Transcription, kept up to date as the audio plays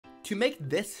To make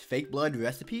this fake blood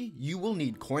recipe, you will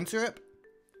need corn syrup,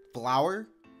 flour,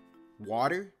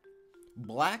 water,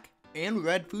 black and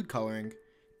red food coloring.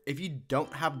 If you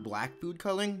don't have black food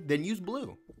coloring, then use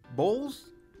blue. Bowls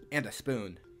and a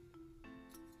spoon.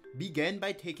 Begin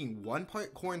by taking 1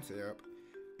 part corn syrup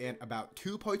and about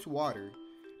 2 parts water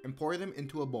and pour them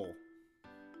into a bowl.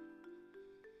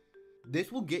 This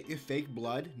will get your fake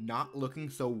blood not looking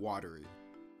so watery.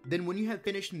 Then when you have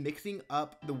finished mixing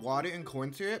up the water and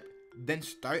corn syrup, then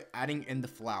start adding in the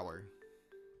flour.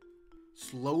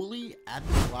 Slowly add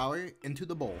the flour into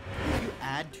the bowl. If you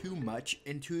add too much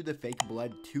into the fake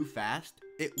blood too fast,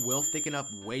 it will thicken up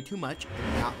way too much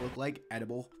and not look like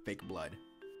edible fake blood.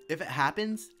 If it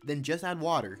happens, then just add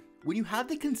water. When you have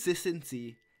the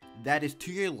consistency that is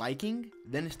to your liking,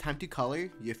 then it's time to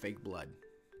color your fake blood.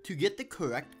 To get the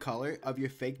correct color of your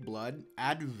fake blood,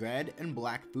 add red and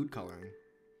black food coloring.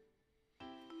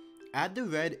 Add the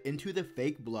red into the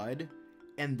fake blood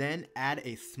and then add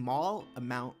a small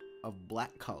amount of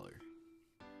black color.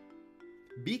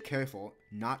 Be careful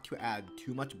not to add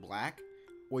too much black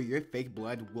or your fake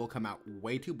blood will come out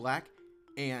way too black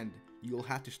and you'll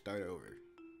have to start over.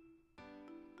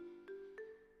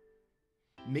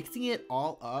 Mixing it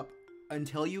all up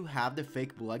until you have the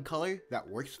fake blood color that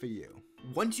works for you.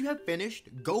 Once you have finished,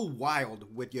 go wild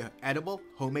with your edible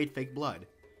homemade fake blood.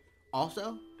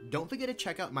 Also, don't forget to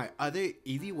check out my other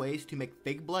easy ways to make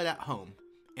fake blood at home.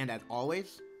 And as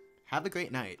always, have a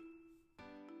great night.